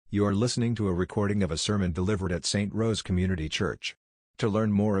You are listening to a recording of a sermon delivered at St. Rose Community Church. To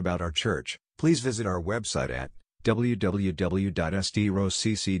learn more about our church, please visit our website at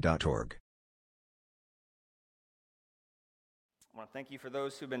www.sdrosecc.org. I want to thank you for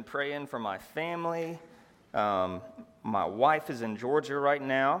those who've been praying for my family. My wife is in Georgia right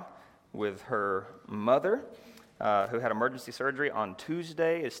now with her mother, who had emergency surgery on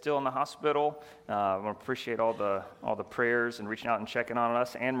Tuesday, is still in the hospital. I want to appreciate all the prayers and reaching out and checking on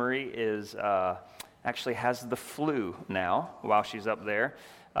us. Anne Marie is actually has the flu now while she's up there.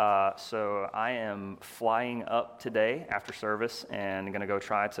 So I am flying up today after service and going to go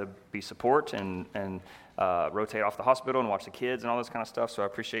try to be support and rotate off the hospital and watch the kids and all this kind of stuff. So I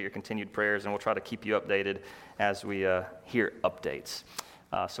appreciate your continued prayers, and we'll try to keep you updated as we hear updates.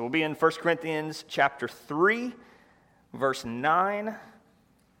 So we'll be in 1 Corinthians chapter 3, verse 9,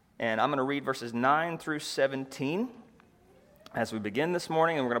 and I'm going to read verses 9 through 17 as we begin this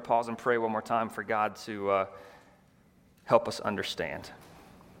morning, and we're going to pause and pray one more time for God to help us understand.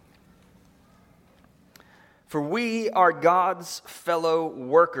 For we are God's fellow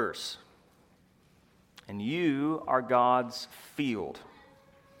workers, and you are God's field,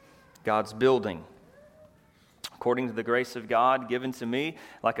 God's building. According to the grace of God given to me,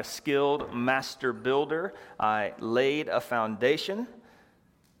 like a skilled master builder, I laid a foundation,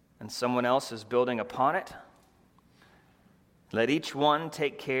 and someone else is building upon it. Let each one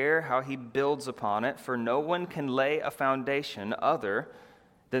take care how he builds upon it, for no one can lay a foundation other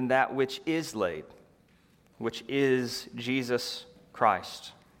than that which is laid, which is Jesus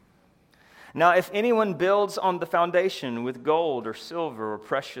Christ. Now, if anyone builds on the foundation with gold or silver or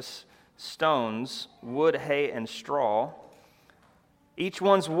precious stones, wood, hay, and straw, each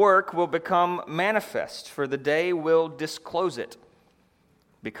one's work will become manifest, for the day will disclose it,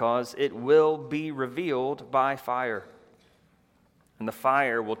 because it will be revealed by fire. And the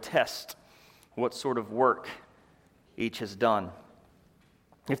fire will test what sort of work each has done.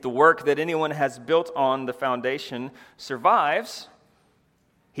 If the work that anyone has built on the foundation survives,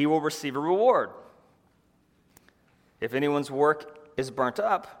 he will receive a reward. If anyone's work is burnt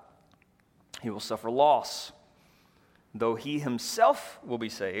up, he will suffer loss, though he himself will be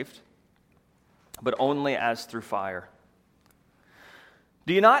saved, but only as through fire.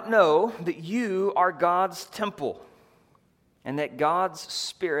 Do you not know that you are God's temple, and that God's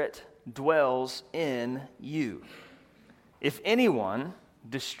Spirit dwells in you? If anyone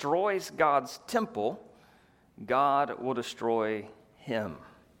destroys God's temple, God will destroy him.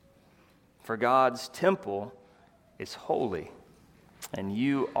 For God's temple is holy, and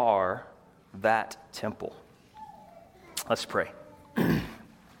you are that temple. Let's pray.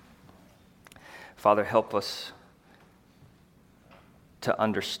 Father, help us to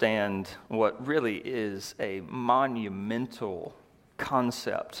understand what really is a monumental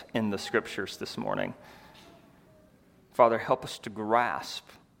concept in the Scriptures this morning. Father, help us to grasp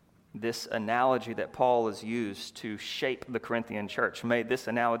this analogy that Paul has used to shape the Corinthian church. May this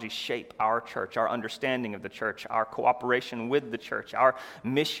analogy shape our church, our understanding of the church, our cooperation with the church, our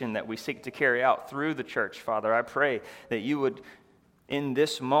mission that we seek to carry out through the church. Father, I pray that you would, in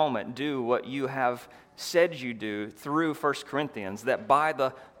this moment, do what you have said you do through 1 Corinthians, that by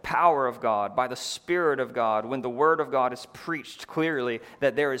the power of God, by the Spirit of God, when the Word of God is preached clearly,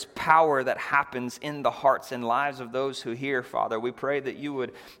 that there is power that happens in the hearts and lives of those who hear, Father. We pray that you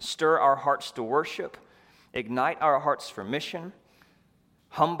would stir our hearts to worship, ignite our hearts for mission,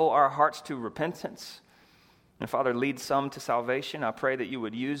 humble our hearts to repentance, and Father, lead some to salvation. I pray that you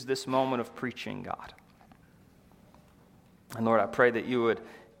would use this moment of preaching, God. And Lord, I pray that you would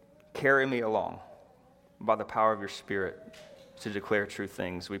carry me along by the power of your Spirit to declare true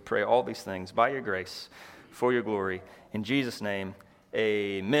things. We pray all these things by your grace, for your glory. In Jesus' name,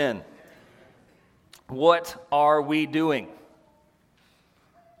 amen. What are we doing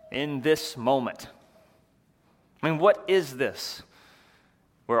in this moment? I mean, what is this?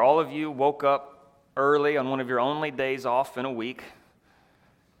 Where all of you woke up early on one of your only days off in a week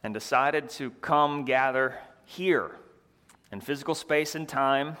and decided to come gather here in physical space and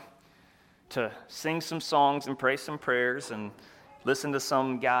time to sing some songs and pray some prayers and listen to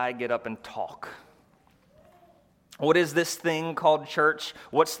some guy get up and talk. What is this thing called church?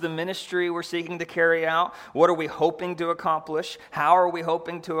 What's the ministry we're seeking to carry out? What are we hoping to accomplish? How are we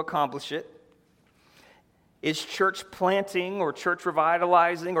hoping to accomplish it? Is church planting or church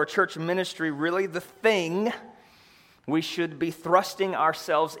revitalizing or church ministry really the thing we should be thrusting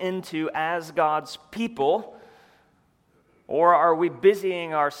ourselves into as God's people? Or are we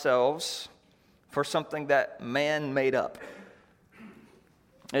busying ourselves for something that man made up?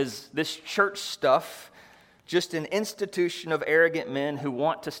 Is this church stuff just an institution of arrogant men who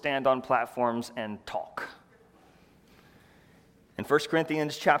want to stand on platforms and talk. In 1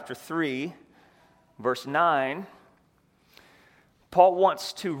 Corinthians chapter 3, verse 9, Paul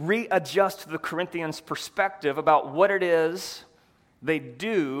wants to readjust the Corinthians' perspective about what it is they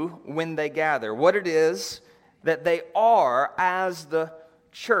do when they gather, what it is that they are as the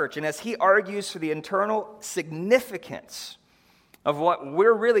church. And as he argues for the internal significance of what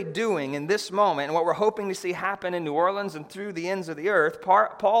we're really doing in this moment and what we're hoping to see happen in New Orleans and through the ends of the earth,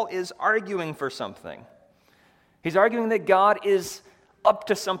 Paul is arguing for something. He's arguing that God is up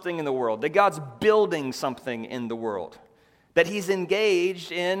to something in the world, that God's building something in the world, that he's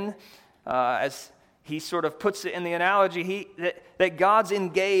engaged in, as he sort of puts it in the analogy, that God's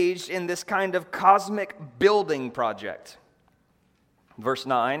engaged in this kind of cosmic building project. Verse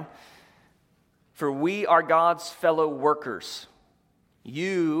 9, for we are God's fellow workers.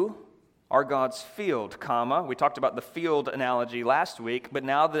 You are God's field, comma. We talked about the field analogy last week, but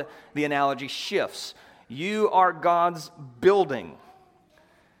now the analogy shifts. You are God's building.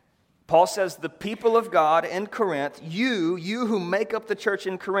 Paul says the people of God in Corinth, you who make up the church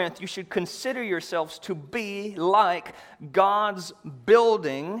in Corinth, you should consider yourselves to be like God's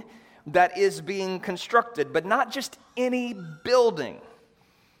building that is being constructed, but not just any building.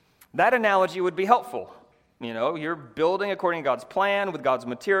 That analogy would be helpful. You know, you're building according to God's plan with God's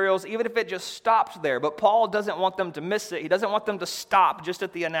materials, even if it just stops there. But Paul doesn't want them to miss it. He doesn't want them to stop just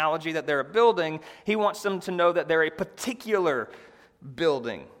at the analogy that they're a building. He wants them to know that they're a particular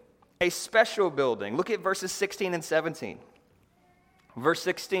building, a special building. Look at verses 16 and 17. Verse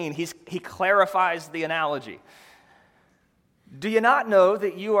 16, he clarifies the analogy. Do you not know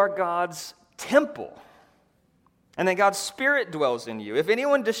that you are God's temple, and that God's Spirit dwells in you? If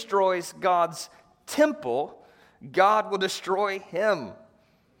anyone destroys God's temple, God will destroy him.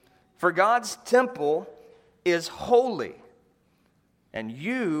 For God's temple is holy, and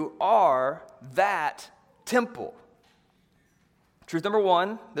you are that temple. Truth number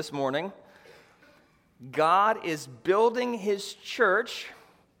one this morning, God is building his church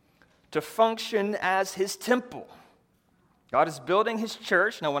to function as his temple. God is building his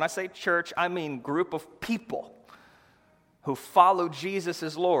church. Now, when I say church, I mean group of people who follow Jesus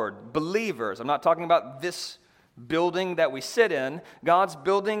as Lord, believers. I'm not talking about this building that we sit in. God's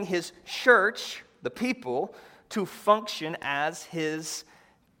building his church, the people, to function as his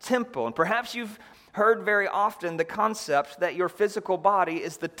temple. And perhaps you've heard very often the concept that your physical body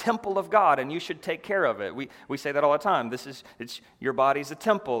is the temple of God and you should take care of it. We say that all the time. Your body's a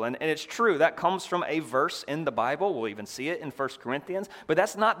temple. And it's true. That comes from a verse in the Bible. We'll even see it in 1 Corinthians. But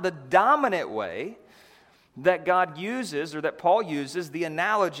that's not the dominant way that God uses, or that Paul uses, the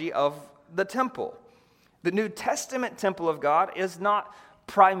analogy of the temple. The New Testament temple of God is not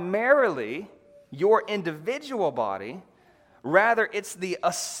primarily your individual body. Rather, it's the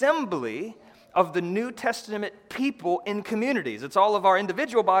assembly of the New Testament people in communities. It's all of our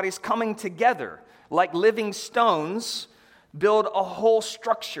individual bodies coming together, like living stones, build a whole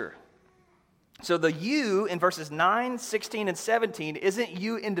structure. So the you in verses 9, 16, and 17 isn't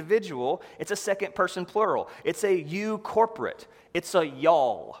you individual, it's a second person plural. It's a you corporate. It's a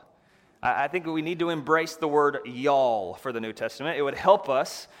y'all. I think we need to embrace the word y'all for the New Testament. It would help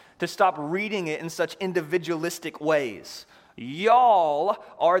us to stop reading it in such individualistic ways. Y'all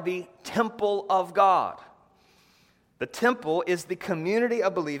are the temple of God. The temple is the community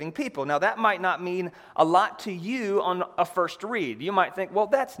of believing people. Now, that might not mean a lot to you on a first read. You might think, well,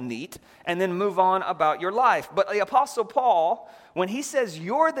 that's neat, and then move on about your life. But the Apostle Paul, when he says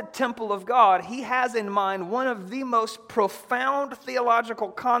you're the temple of God, he has in mind one of the most profound theological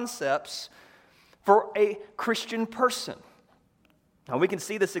concepts for a Christian person. Now, we can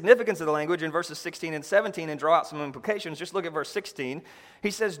see the significance of the language in verses 16 and 17 and draw out some implications. Just look at verse 16.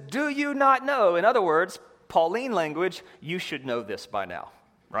 He says, do you not know? In other words, Pauline language, you should know this by now,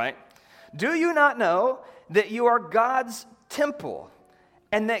 right? Do you not know that you are God's temple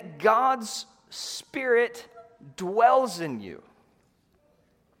and that God's Spirit dwells in you?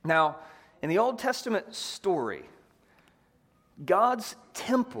 Now, in the Old Testament story, God's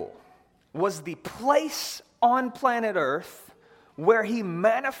temple was the place on planet Earth where he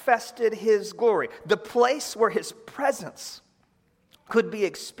manifested his glory, the place where his presence could be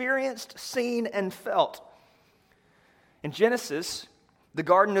experienced, seen, and felt. In Genesis, the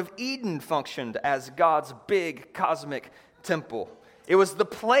Garden of Eden functioned as God's big cosmic temple. It was the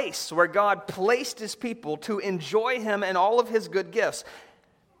place where God placed his people to enjoy him and all of his good gifts.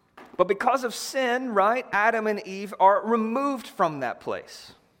 But because of sin, right, Adam and Eve are removed from that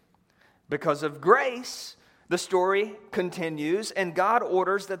place. Because of grace, the story continues, and God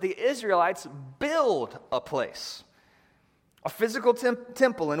orders that the Israelites build a place, a physical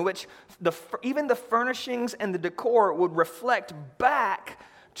temple in which even the furnishings and the decor would reflect back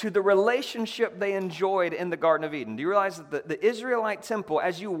to the relationship they enjoyed in the Garden of Eden. Do you realize that the Israelite temple,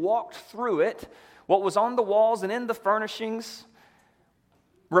 as you walked through it, what was on the walls and in the furnishings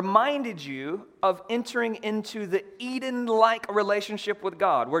reminded you of entering into the Eden-like relationship with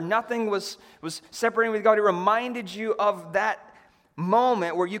God, where nothing was separating with God. It reminded you of that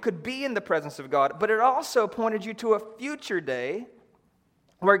moment where you could be in the presence of God, but it also pointed you to a future day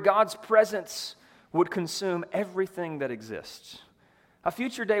where God's presence would consume everything that exists. A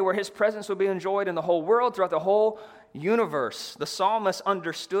future day where His presence would be enjoyed in the whole world, throughout the whole universe. The psalmist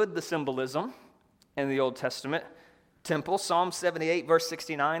understood the symbolism in the Old Testament temple. Psalm 78, verse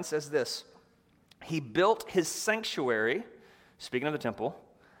 69 says this: He built His sanctuary, speaking of the temple,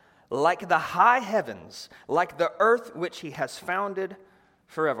 like the high heavens, like the earth which He has founded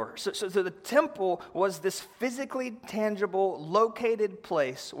forever. So the temple was this physically tangible, located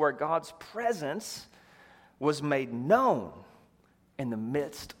place where God's presence was made known in the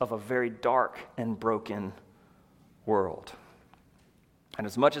midst of a very dark and broken world. And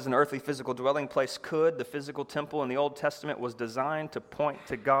as much as an earthly physical dwelling place could, the physical temple in the Old Testament was designed to point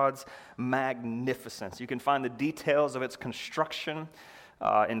to God's magnificence. You can find the details of its construction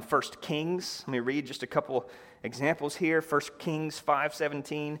in 1 Kings. Let me read just a couple examples here. 1 Kings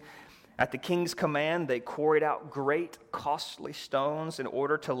 5:17. At the king's command, they quarried out great, costly stones in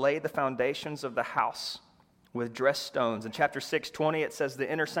order to lay the foundations of the house with dressed stones. In chapter 6:20, it says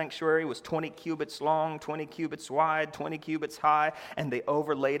the inner sanctuary was 20 cubits long, 20 cubits wide, 20 cubits high, and they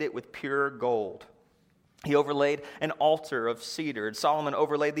overlaid it with pure gold. He overlaid an altar of cedar, and Solomon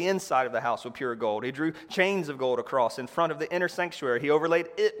overlaid the inside of the house with pure gold. He drew chains of gold across in front of the inner sanctuary. He overlaid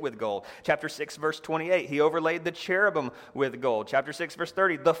it with gold. Chapter 6, verse 28, he overlaid the cherubim with gold. Chapter 6, verse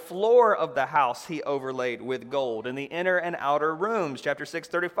 30, the floor of the house he overlaid with gold in the inner and outer rooms. Chapter 6,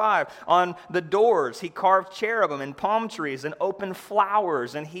 35, on the doors he carved cherubim and palm trees and open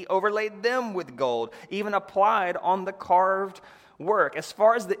flowers, and he overlaid them with gold, even applied on the carved work. As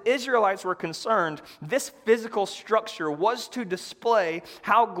far as the Israelites were concerned, this physical structure was to display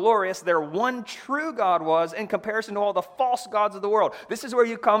how glorious their one true God was in comparison to all the false gods of the world. This is where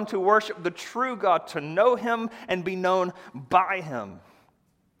you come to worship the true God, to know Him and be known by Him.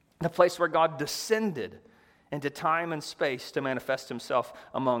 The place where God descended into time and space to manifest Himself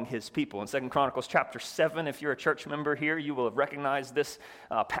among His people. In 2 Chronicles chapter 7, if you're a church member here, you will have recognized this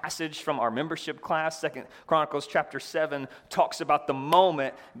passage from our membership class. 2 Chronicles chapter 7 talks about the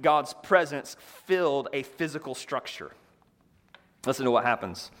moment God's presence filled a physical structure. Listen to what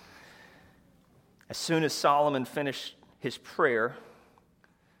happens. As soon as Solomon finished his prayer,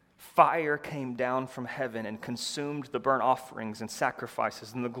 fire came down from heaven and consumed the burnt offerings and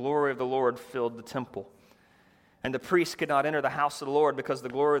sacrifices, and the glory of the Lord filled the temple. And the priests could not enter the house of the Lord because the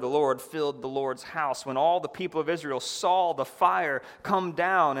glory of the Lord filled the Lord's house. When all the people of Israel saw the fire come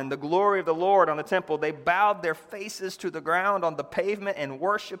down and the glory of the Lord on the temple, they bowed their faces to the ground on the pavement and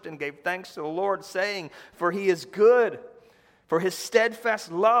worshiped and gave thanks to the Lord, saying, "For He is good, for His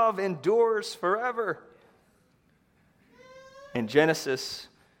steadfast love endures forever." In Genesis,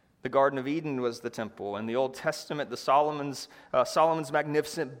 the Garden of Eden was the temple. In the Old Testament, Solomon's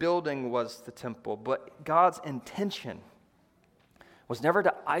magnificent building was the temple. But God's intention was never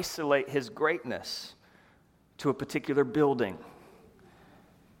to isolate His greatness to a particular building.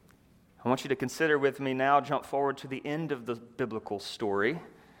 I want you to consider with me now, jump forward to the end of the biblical story,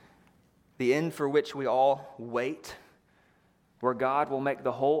 the end for which we all wait, where God will make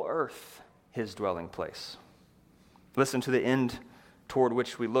the whole earth His dwelling place. Listen to the end toward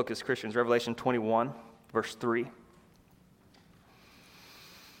which we look as Christians. Revelation 21, verse 3.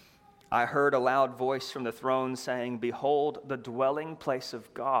 I heard a loud voice from the throne saying, "Behold, the dwelling place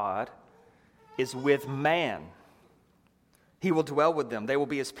of God is with man. He will dwell with them. They will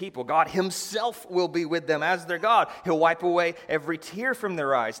be His people. God Himself will be with them as their God. He'll wipe away every tear from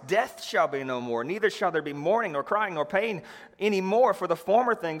their eyes. Death shall be no more. Neither shall there be mourning nor crying nor pain anymore, for the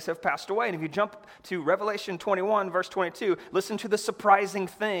former things have passed away." And if you jump to Revelation 21, verse 22, listen to the surprising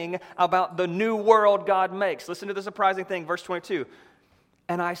thing about the new world God makes. Listen to the surprising thing, verse 22.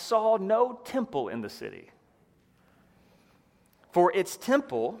 And I saw no temple in the city, for its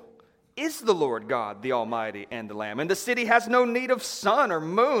temple is the Lord God, the Almighty, and the Lamb. And the city has no need of sun or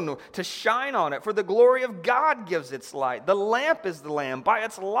moon to shine on it, for the glory of God gives its light. The lamp is the Lamb. By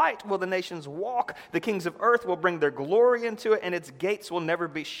its light will the nations walk. The kings of earth will bring their glory into it, and its gates will never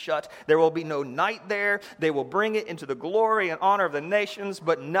be shut. There will be no night there. They will bring it into the glory and honor of the nations,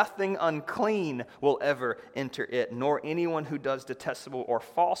 but nothing unclean will ever enter it, nor anyone who does detestable or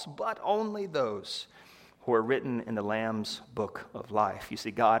false, but only those who are written in the Lamb's book of life. You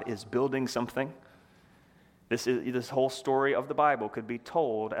see, God is building something. This whole story of the Bible could be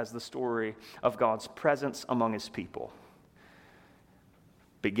told as the story of God's presence among his people.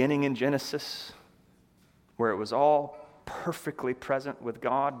 Beginning in Genesis, where it was all perfectly present with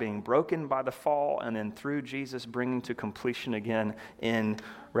God, being broken by the fall, and then through Jesus bringing to completion again in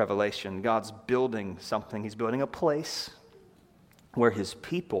Revelation. God's building something. He's building a place where his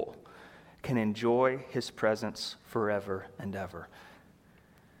people can enjoy his presence forever and ever.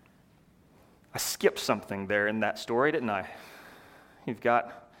 I skipped something there in that story, didn't I? You've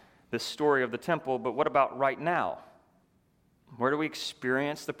got this story of the temple, but what about right now? Where do we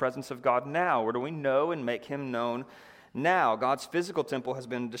experience the presence of God now? Where do we know and make him known now? God's physical temple has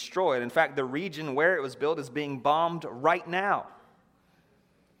been destroyed. In fact, the region where it was built is being bombed right now.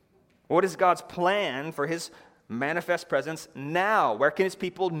 What is God's plan for his manifest presence now? Where can his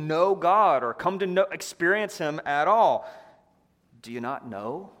people know God or come to experience him at all? Do you not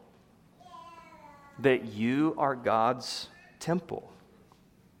know that you are God's temple?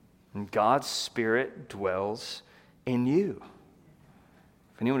 And God's Spirit dwells in you.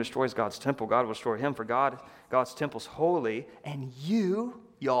 If anyone destroys God's temple, God will destroy him, for God's temple's holy, and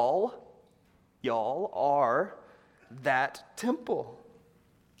y'all are that temple.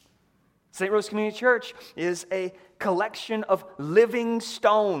 St. Rose Community Church is a collection of living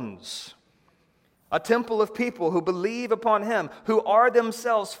stones, a temple of people who believe upon him, who are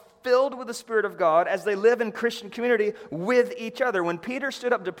themselves filled with the Spirit of God as they live in Christian community with each other. When Peter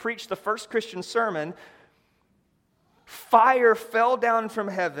stood up to preach the first Christian sermon, fire fell down from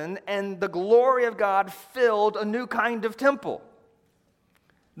heaven and the glory of God filled a new kind of temple.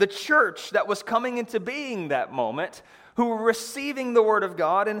 The church that was coming into being that moment, who were receiving the Word of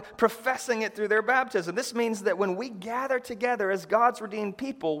God and professing it through their baptism. This means that when we gather together as God's redeemed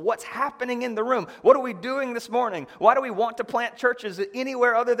people, what's happening in the room? What are we doing this morning? Why do we want to plant churches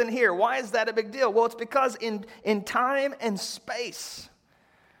anywhere other than here? Why is that a big deal? Well, it's because in time and space,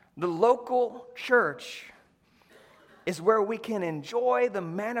 the local church is where we can enjoy the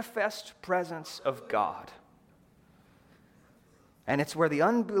manifest presence of God. And it's where the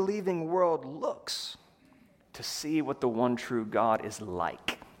unbelieving world looks to see what the one true God is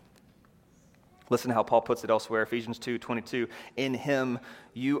like. Listen to how Paul puts it elsewhere, Ephesians 2:22. In him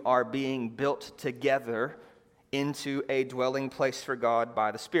you are being built together into a dwelling place for God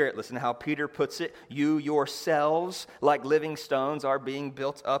by the Spirit. Listen to how Peter puts it. You yourselves, like living stones, are being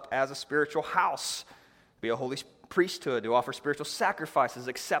built up as a spiritual house. Be a holy priesthood to offer spiritual sacrifices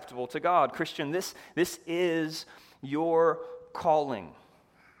acceptable to God. Christian, this is your calling.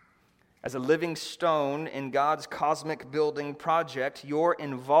 As a living stone in God's cosmic building project, your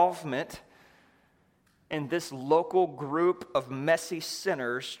involvement in this local group of messy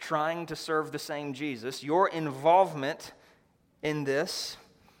sinners trying to serve the same Jesus, your involvement in this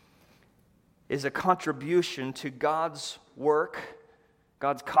is a contribution to God's work,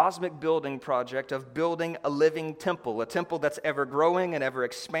 God's cosmic building project of building a living temple, a temple that's ever growing and ever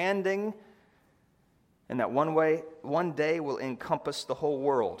expanding, and that one day will encompass the whole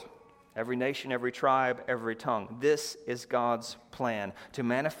world. Every nation, every tribe, every tongue. This is God's plan, to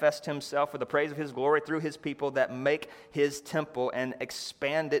manifest himself for the praise of his glory through his people that make his temple and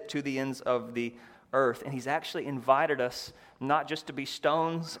expand it to the ends of the earth. And he's actually invited us not just to be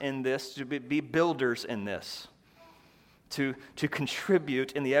stones in this, to be builders in this, to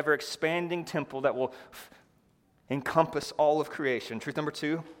contribute in the ever-expanding temple that will encompass all of creation. Truth number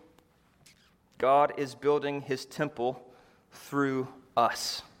 2, God is building his temple through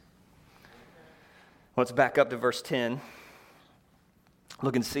us. Let's back up to verse 10.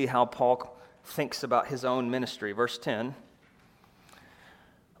 Look and see how Paul thinks about his own ministry. Verse 10.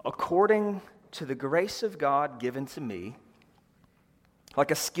 According to the grace of God given to me, like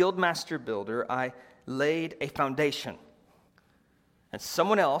a skilled master builder, I laid a foundation, and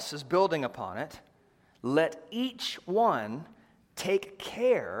someone else is building upon it. Let each one take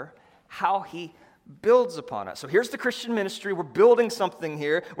care how he builds upon it. So here's the Christian ministry. We're building something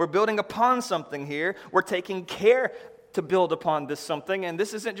here. We're building upon something here. We're taking care to build upon this something. And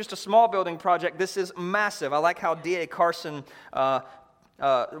this isn't just a small building project. This is massive. I like how D.A. Carson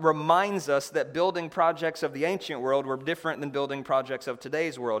reminds us that building projects of the ancient world were different than building projects of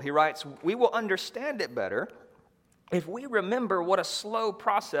today's world. He writes, "We will understand it better if we remember what a slow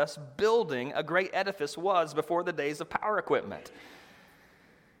process building a great edifice was before the days of power equipment."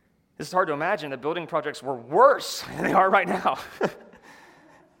 It's hard to imagine that building projects were worse than they are right now.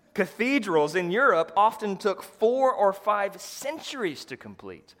 Cathedrals in Europe often took 4 or 5 centuries to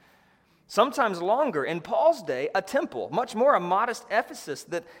complete, sometimes longer. In Paul's day, a temple, much more a modest edifice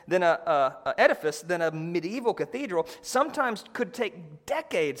than a medieval cathedral, sometimes could take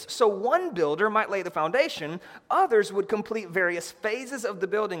decades. So one builder might lay the foundation, others would complete various phases of the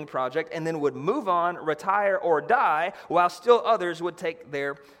building project and then would move on, retire, or die, while still others would take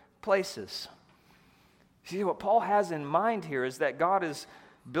their places. See, what Paul has in mind here is that God is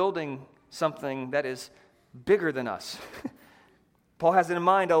building something that is bigger than us. Paul has in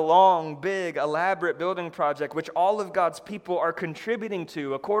mind a long, big, elaborate building project which all of God's people are contributing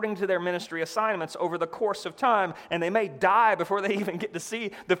to according to their ministry assignments over the course of time, and they may die before they even get to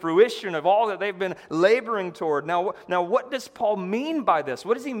see the fruition of all that they've been laboring toward. Now, what does Paul mean by this?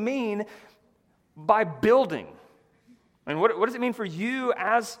 What does he mean by building? And what does it mean for you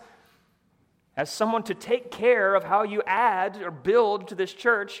as someone to take care of how you add or build to this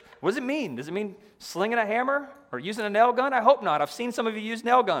church? What does it mean? Does it mean slinging a hammer or using a nail gun? I hope not. I've seen some of you use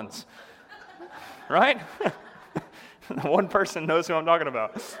nail guns, right? One person knows who I'm talking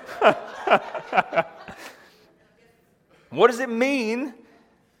about. What does it mean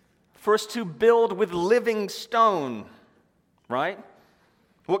for us to build with living stone, right?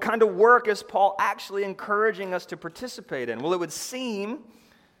 What kind of work is Paul actually encouraging us to participate in? Well, it would seem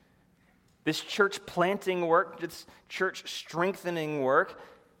this church planting work, this church strengthening work,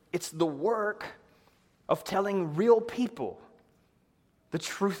 it's the work of telling real people the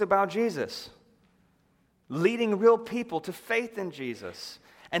truth about Jesus, leading real people to faith in Jesus,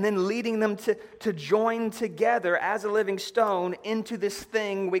 and then leading them to join together as a living stone into this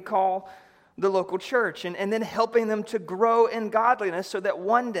thing we call the local church, and then helping them to grow in godliness so that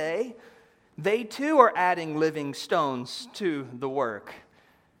one day they too are adding living stones to the work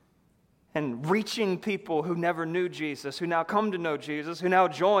and reaching people who never knew Jesus, who now come to know Jesus, who now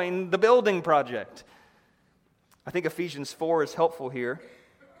join the building project. I think Ephesians 4 is helpful here.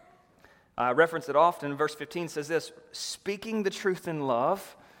 I reference it often. Verse 15 says this, "Speaking the truth in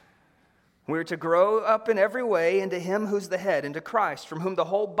love, we're to grow up in every way into Him who's the head, into Christ, from whom the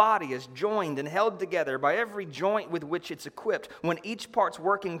whole body is joined and held together by every joint with which it's equipped. When each part's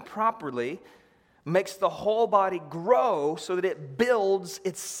working properly, makes the whole body grow so that it builds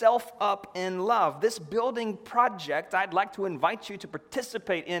itself up in love." This building project, I'd like to invite you to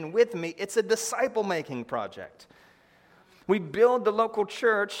participate in with me. It's a disciple-making project. We build the local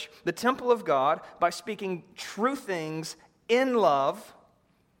church, the temple of God, by speaking true things in love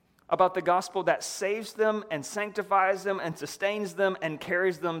about the gospel that saves them and sanctifies them and sustains them and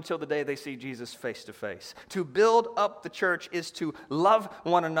carries them till the day they see Jesus face to face. To build up the church is to love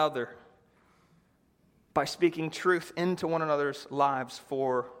one another by speaking truth into one another's lives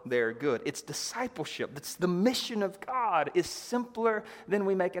for their good. It's discipleship. It's the mission of God. Is simpler than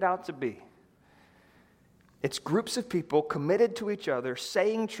we make it out to be. It's groups of people committed to each other,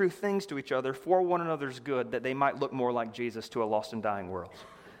 saying true things to each other for one another's good, that they might look more like Jesus to a lost and dying world.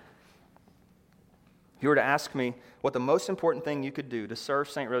 If you were to ask me what the most important thing you could do to serve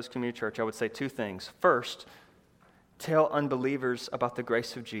St. Rose Community Church, I would say 2 things. First, tell unbelievers about the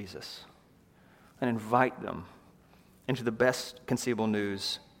grace of Jesus and invite them into the best conceivable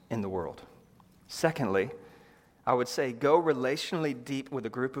news in the world. Secondly, I would say go relationally deep with a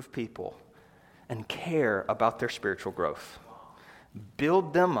group of people and care about their spiritual growth.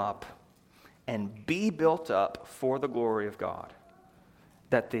 Build them up and be built up for the glory of God,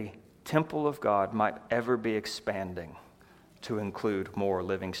 that the temple of God might ever be expanding to include more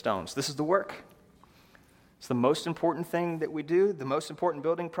living stones. This is the work. It's the most important thing that we do, the most important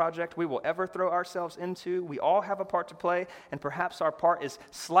building project we will ever throw ourselves into. We all have a part to play, and perhaps our part is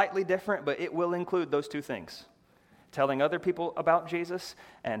slightly different, but it will include those 2 things: telling other people about Jesus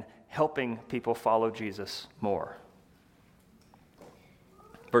and helping people follow Jesus more.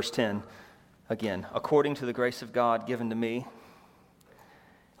 Verse 10, again, "According to the grace of God given to me,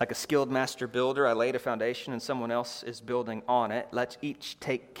 like a skilled master builder, I laid a foundation and someone else is building on it. Let's each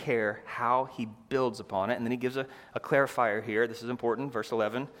take care how he builds upon it." And then he gives a clarifier here. This is important. Verse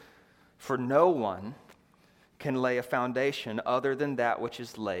 11, "For no one can lay a foundation other than that which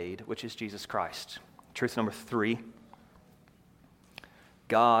is laid, which is Jesus Christ." Truth number 3,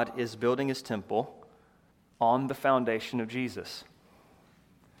 God is building His temple on the foundation of Jesus.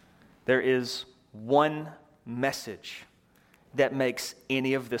 There is one message that makes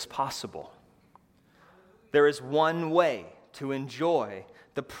any of this possible. There is one way to enjoy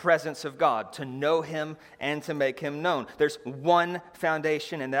the presence of God, to know Him and to make Him known. There's one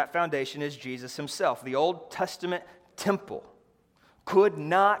foundation, and that foundation is Jesus Himself. The Old Testament temple could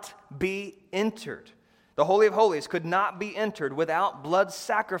not be entered. The Holy of Holies could not be entered without blood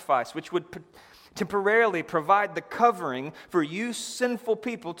sacrifice, which would temporarily provide the covering for you sinful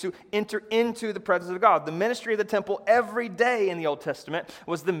people to enter into the presence of God. The ministry of the temple every day in the Old Testament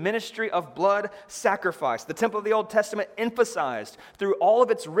was the ministry of blood sacrifice. The temple of the Old Testament emphasized through all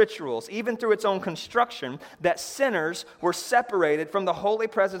of its rituals, even through its own construction, that sinners were separated from the holy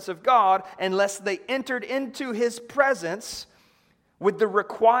presence of God unless they entered into His presence with the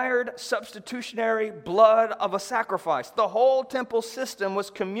required substitutionary blood of a sacrifice. The whole temple system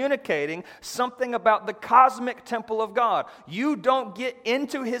was communicating something about the cosmic temple of God. You don't get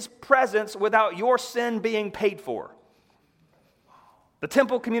into His presence without your sin being paid for. The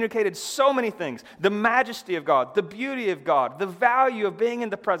temple communicated so many things: the majesty of God, the beauty of God, the value of being in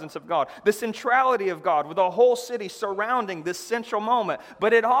the presence of God, the centrality of God with a whole city surrounding this central moment.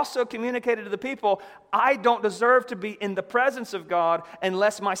 But it also communicated to the people, I don't deserve to be in the presence of God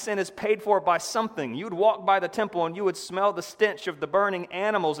unless my sin is paid for by something. You'd walk by the temple and you would smell the stench of the burning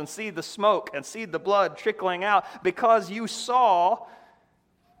animals and see the smoke and see the blood trickling out because you saw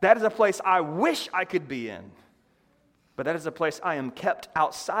that is a place I wish I could be in. But that is a place I am kept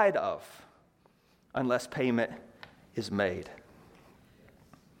outside of unless payment is made.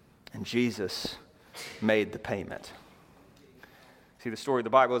 And Jesus made the payment. See, the story of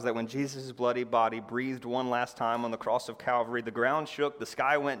the Bible is that when Jesus' bloody body breathed one last time on the cross of Calvary, the ground shook, the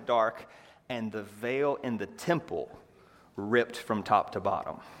sky went dark, and the veil in the temple ripped from top to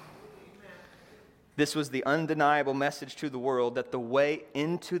bottom. This was the undeniable message to the world that the way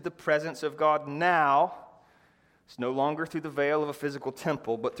into the presence of God now it's no longer through the veil of a physical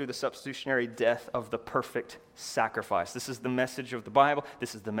temple, but through the substitutionary death of the perfect sacrifice. This is the message of the Bible.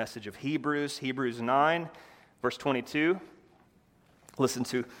 This is the message of Hebrews. Hebrews 9, verse 22. Listen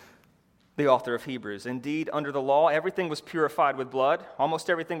to the author of Hebrews. Indeed, under the law, everything was purified with blood. Almost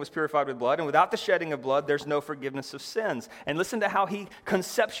everything was purified with blood. And without the shedding of blood, there's no forgiveness of sins. And listen to how he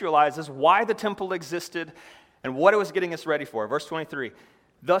conceptualizes why the temple existed and what it was getting us ready for. Verse 23.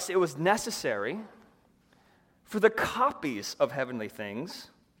 Thus it was necessary for the copies of heavenly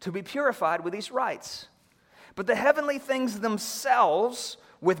things to be purified with these rites. But the heavenly things themselves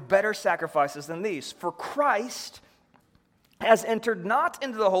with better sacrifices than these. For Christ has entered not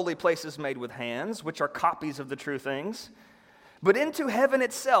into the holy places made with hands, which are copies of the true things, but into heaven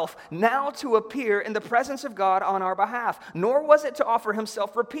itself, now to appear in the presence of God on our behalf. Nor was it to offer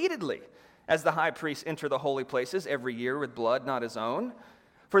himself repeatedly, as the high priests enter the holy places every year with blood not his own.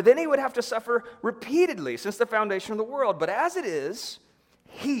 For then he would have to suffer repeatedly since the foundation of the world. But as it is,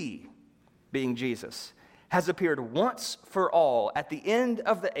 he, being Jesus, has appeared once for all at the end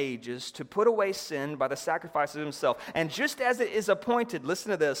of the ages to put away sin by the sacrifice of himself. And just as it is appointed,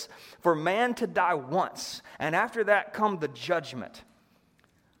 listen to this, for man to die once, and after that come the judgment.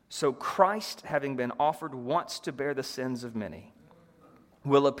 So Christ, having been offered once to bear the sins of many,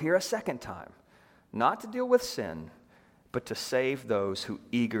 will appear a second time, not to deal with sin, but to save those who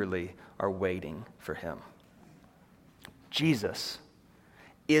eagerly are waiting for him. Jesus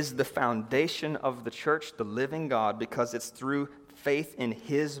is the foundation of the church, the living God, because it's through faith in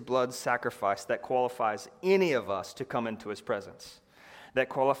his blood sacrifice that qualifies any of us to come into his presence, that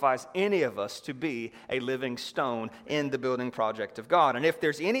qualifies any of us to be a living stone in the building project of God. And if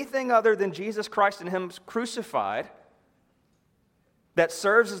there's anything other than Jesus Christ and him crucified that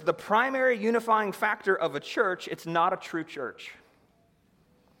serves as the primary unifying factor of a church, it's not a true church.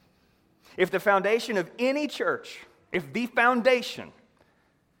 If the foundation of any church, if the foundation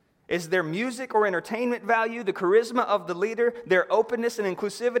is their music or entertainment value, the charisma of the leader, their openness and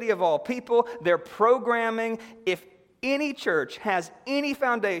inclusivity of all people, their programming, if any church has any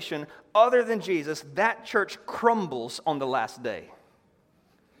foundation other than Jesus, that church crumbles on the last day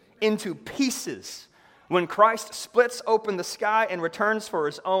into pieces when Christ splits open the sky and returns for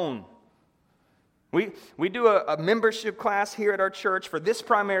his own. We do a membership class here at our church for this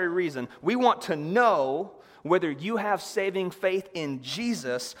primary reason. We want to know whether you have saving faith in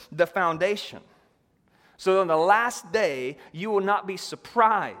Jesus, the foundation. So on the last day, you will not be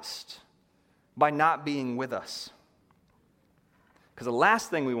surprised by not being with us. Because the last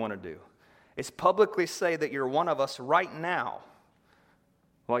thing we want to do is publicly say that you're one of us right now,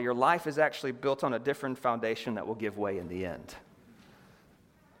 while your life is actually built on a different foundation that will give way in the end.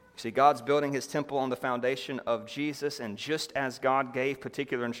 See, God's building his temple on the foundation of Jesus, and just as God gave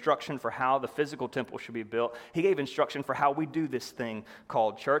particular instruction for how the physical temple should be built, he gave instruction for how we do this thing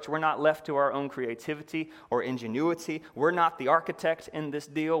called church. We're not left to our own creativity or ingenuity. We're not the architect in this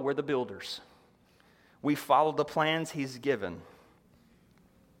deal. We're the builders. We follow the plans he's given.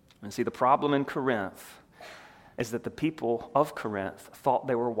 And see, the problem in Corinth is that the people of Corinth thought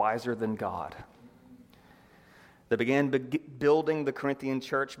they were wiser than God. They began building the Corinthian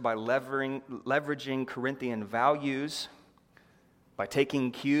church by leveraging Corinthian values, by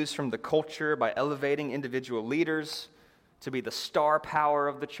taking cues from the culture, by elevating individual leaders to be the star power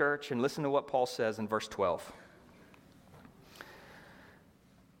of the church. And listen to what Paul says in verse 12.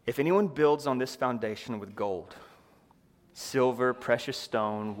 If anyone builds on this foundation with gold, silver, precious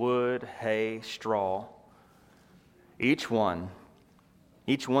stone, wood, hay, straw, each one's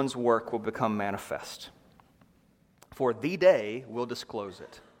work will become manifest. For the day will disclose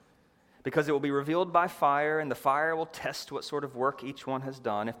it, because it will be revealed by fire, and the fire will test what sort of work each one has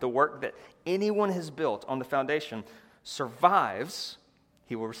done. If the work that anyone has built on the foundation survives,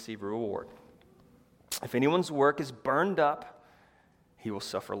 he will receive a reward. If anyone's work is burned up, he will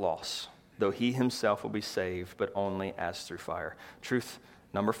suffer loss, though he himself will be saved, but only as through fire. Truth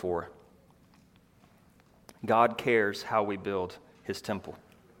number 4, God cares how we build his temple.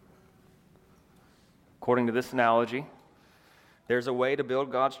 According to this analogy, there's a way to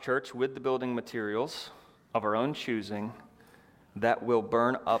build God's church with the building materials of our own choosing that will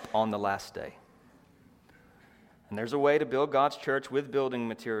burn up on the last day. And there's a way to build God's church with building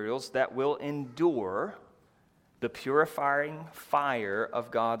materials that will endure the purifying fire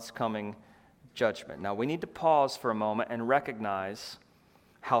of God's coming judgment. Now, we need to pause for a moment and recognize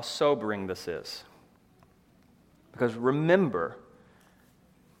how sobering this is. Because remember,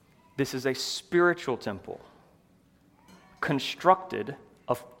 this is a spiritual temple constructed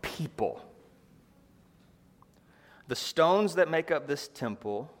of people. The stones that make up this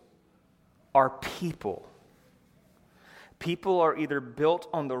temple are people. People are either built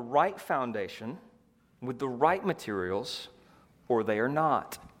on the right foundation with the right materials, or they are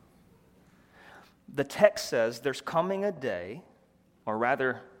not. The text says there's coming a day, or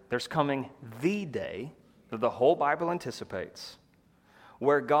rather, there's coming the day that the whole Bible anticipates,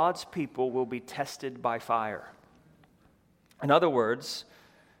 where God's people will be tested by fire. In other words,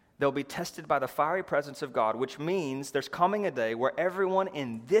 they'll be tested by the fiery presence of God, which means there's coming a day where everyone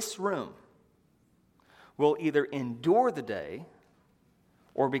in this room will either endure the day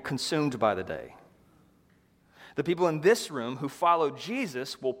or be consumed by the day. The people in this room who follow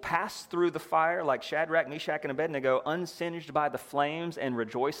Jesus will pass through the fire like Shadrach, Meshach, and Abednego, unsinged by the flames and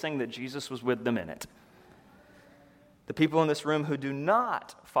rejoicing that Jesus was with them in it. The people in this room who do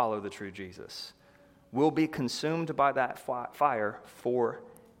not follow the true Jesus will be consumed by that fire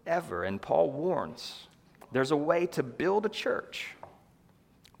forever. And Paul warns, there's a way to build a church.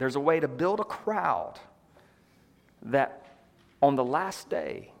 There's a way to build a crowd that on the last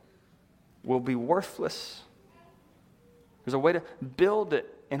day will be worthless. There's a way to build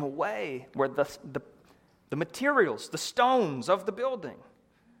it in a way where the materials, the stones of the building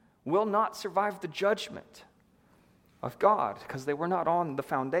will not survive the judgment of God because they were not on the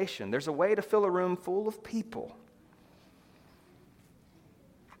foundation. There's a way to fill a room full of people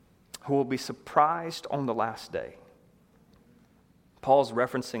who will be surprised on the last day. Paul's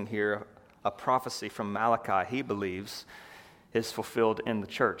referencing here a prophecy from Malachi he believes is fulfilled in the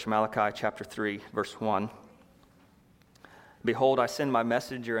church. Malachi chapter 3, verse 1. Behold, I send my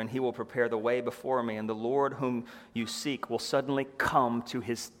messenger, and he will prepare the way before me, and the Lord whom you seek will suddenly come to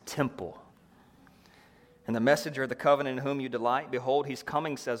his temple. And the messenger of the covenant in whom you delight, behold, he's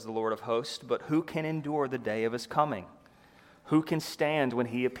coming, says the Lord of hosts, but who can endure the day of his coming? Who can stand when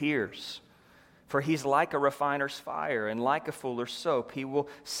he appears? For he's like a refiner's fire, and like a fuller's soap. He will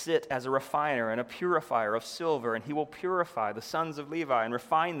sit as a refiner and a purifier of silver, and he will purify the sons of Levi and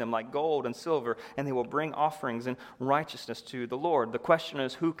refine them like gold and silver, and they will bring offerings in righteousness to the Lord. The question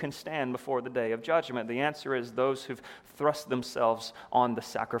is, who can stand before the day of judgment? The answer is those who've thrust themselves on the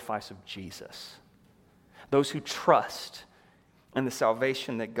sacrifice of Jesus. Those who trust in the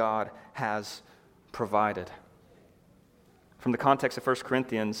salvation that God has provided. From the context of 1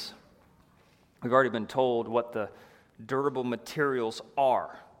 Corinthians, we've already been told what the durable materials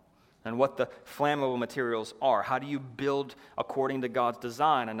are and what the flammable materials are. How do you build according to God's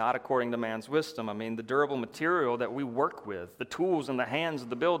design and not according to man's wisdom? I mean, the durable material that we work with, the tools in the hands of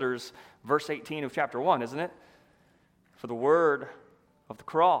the builders, verse 18 of chapter 1, isn't it? For the word of the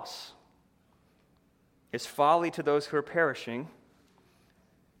cross is folly to those who are perishing,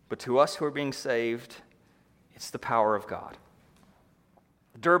 but to us who are being saved, it's the power of God.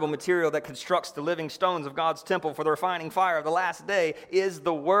 durable material that constructs the living stones of God's temple for the refining fire of the last day is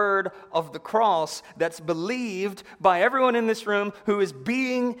the word of the cross that's believed by everyone in this room who is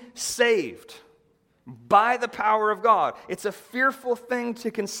being saved by the power of God. It's a fearful thing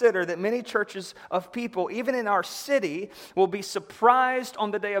to consider that many churches of people, even in our city, will be surprised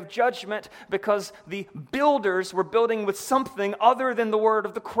on the day of judgment because the builders were building with something other than the word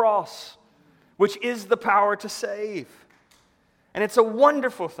of the cross, which is the power to save. And it's a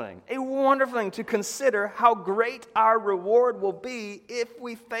wonderful thing to consider how great our reward will be if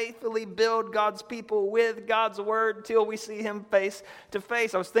we faithfully build God's people with God's word till we see him face to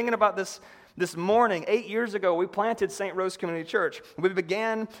face. I was thinking about this morning. 8 years ago, we planted St. Rose Community Church. We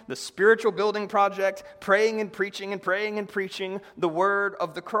began the spiritual building project, praying and preaching the word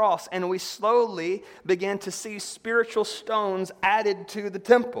of the cross. And we slowly began to see spiritual stones added to the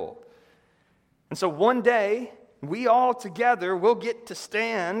temple. And so one day, we all together will get to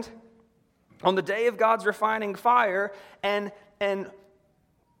stand on the day of God's refining fire, and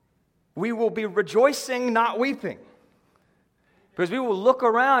we will be rejoicing, not weeping. Because we will look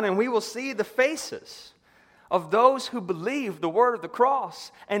around and we will see the faces of those who believe the word of the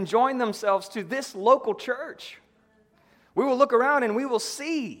cross and join themselves to this local church. We will look around and we will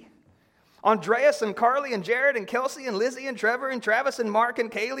see Andreas and Carly and Jared and Kelsey and Lizzie and Trevor and Travis and Mark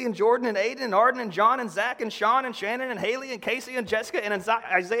and Kaylee and Jordan and Aiden and Arden and John and Zach and Sean and Shannon and Haley and Casey and Jessica and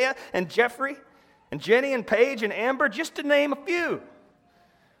Isaiah and Jeffrey and Jenny and Paige and Amber, just to name a few,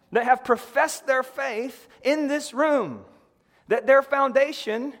 that have professed their faith in this room, that their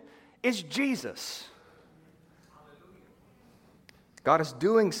foundation is Jesus. God is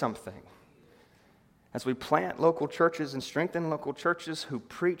doing something. As we plant local churches and strengthen local churches who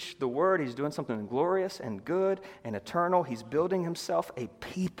preach the word, he's doing something glorious and good and eternal. He's building himself a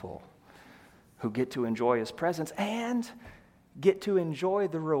people who get to enjoy his presence and get to enjoy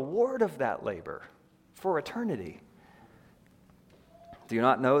the reward of that labor for eternity. Do you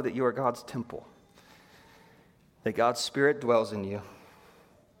not know that you are God's temple, that God's Spirit dwells in you?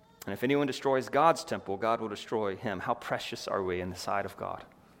 And if anyone destroys God's temple, God will destroy him. How precious are we in the sight of God?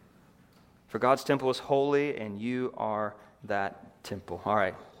 For God's temple is holy, and you are that temple. All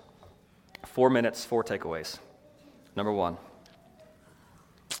right. 4 minutes, 4 takeaways. Number one,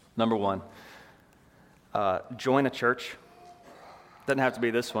 join a church. Doesn't have to be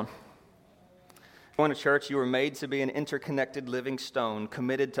this one. Join a church. You were made to be an interconnected living stone,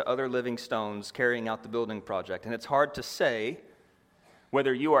 committed to other living stones, carrying out the building project. And it's hard to say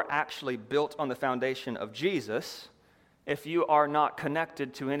whether you are actually built on the foundation of Jesus if you are not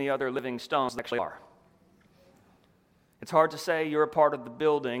connected to any other living stones that actually are. It's hard to say you're a part of the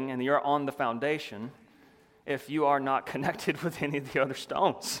building and you're on the foundation if you are not connected with any of the other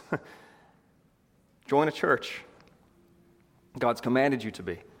stones. Join a church. God's commanded you to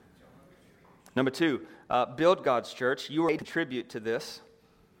be. Number 2, build God's church. You are made to contribute to this.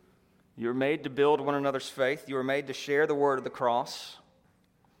 You're made to build one another's faith. You are made to share the word of the cross.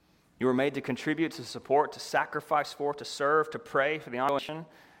 You were made to contribute, to support, to sacrifice for, to serve, to pray for the ongoing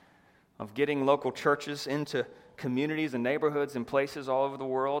of getting local churches into communities and neighborhoods and places all over the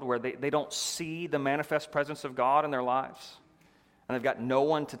world where they don't see the manifest presence of God in their lives. And they've got no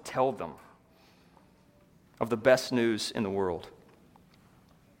one to tell them of the best news in the world.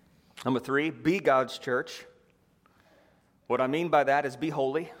 Number 3, be God's church. What I mean by that is be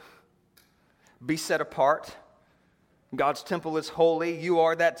holy, be set apart. God's temple is holy. You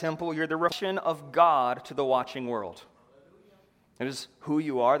are that temple. You're the reflection of God to the watching world. It is who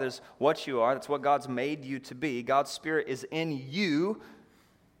you are. That is what you are. That's what God's made you to be. God's Spirit is in you.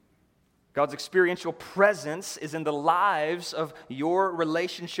 God's experiential presence is in the lives of your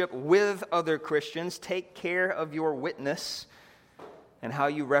relationship with other Christians. Take care of your witness and how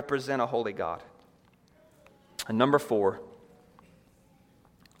you represent a holy God. And number 4,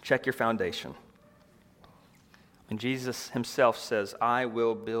 check your foundation. And Jesus himself says, I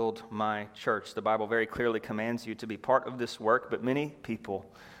will build my church. The Bible very clearly commands you to be part of this work, but many people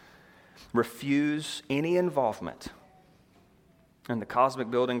refuse any involvement in the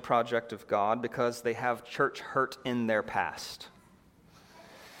cosmic building project of God because they have church hurt in their past.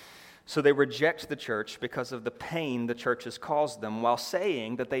 So they reject the church because of the pain the church has caused them, while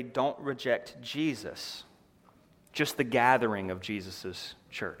saying that they don't reject Jesus, just the gathering of Jesus'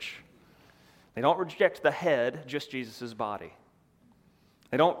 church. They don't reject the head, just Jesus' body.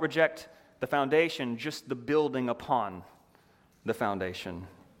 They don't reject the foundation, just the building upon the foundation.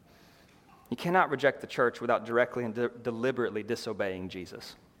 You cannot reject the church without directly and deliberately disobeying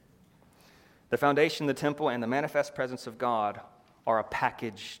Jesus. The foundation, the temple, and the manifest presence of God are a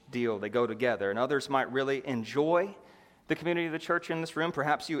package deal. They go together. And others might really enjoy the community of the church in this room.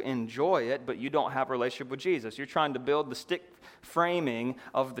 Perhaps you enjoy it, but you don't have a relationship with Jesus. You're trying to build the stick framing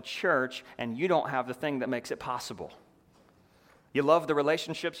of the church, and you don't have the thing that makes it possible. You love the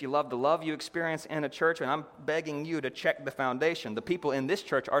relationships, you love the love you experience in a church, and I'm begging you to check the foundation. The people in this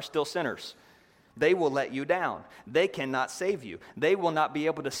church are still sinners. They will let you down. They cannot save you. They will not be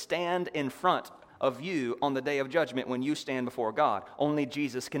able to stand in front of you on the day of judgment when you stand before God. Only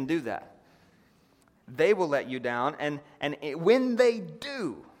Jesus can do that. They will let you down, and when they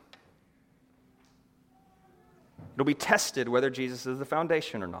do, it'll be tested whether Jesus is the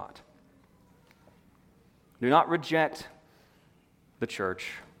foundation or not. Do not reject the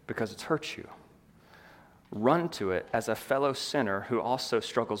church because it's hurt you. Run to it as a fellow sinner who also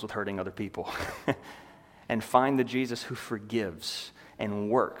struggles with hurting other people and find the Jesus who forgives and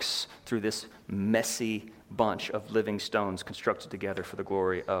works through this messy bunch of living stones constructed together for the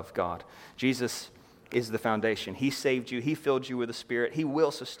glory of God. Jesus is the foundation. He saved you. He filled you with the Spirit. He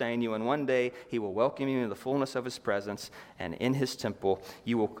will sustain you, and one day He will welcome you into the fullness of His presence, and in His temple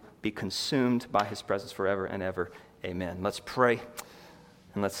you will be consumed by His presence forever and ever. Amen. Let's pray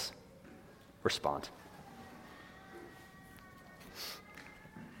and let's respond.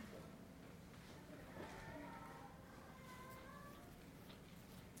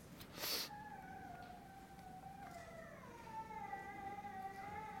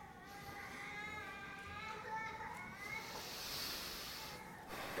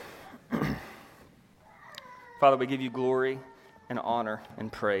 Father, we give you glory and honor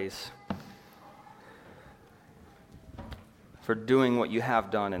and praise for doing what you have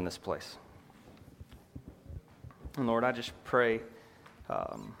done in this place. And Lord, I just pray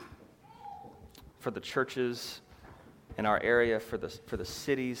for the churches in our area, for the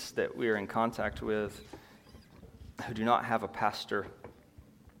cities that we are in contact with, who do not have a pastor,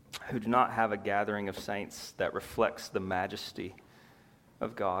 who do not have a gathering of saints that reflects the majesty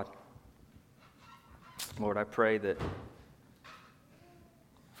of God. Lord, I pray that,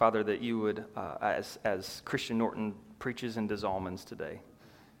 Father, that you would, as Christian Norton preaches and does almonds today,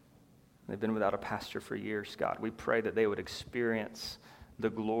 they've been without a pastor for years, God. We pray that they would experience the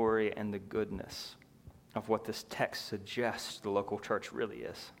glory and the goodness of what this text suggests the local church really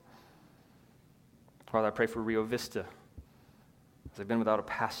is. Father, I pray for Rio Vista, as they've been without a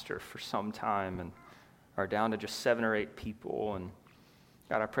pastor for some time and are down to just 7 or 8 people. And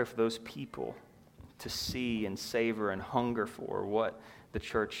God, I pray for those people to see and savor and hunger for what the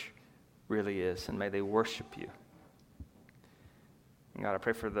church really is, and may they worship you. And God, I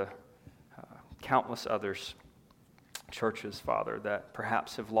pray for the countless others, churches, Father, that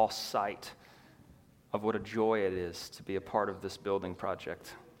perhaps have lost sight of what a joy it is to be a part of this building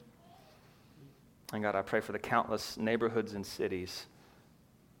project. And God, I pray for the countless neighborhoods and cities,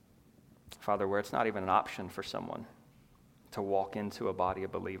 Father, where it's not even an option for someone to walk into a body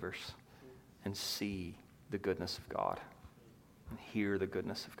of believers and see the goodness of God and hear the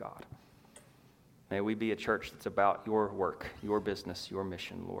goodness of God. May we be a church that's about your work, your business, your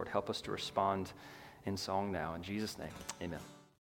mission, Lord. Help us to respond in song now. In Jesus' name, amen.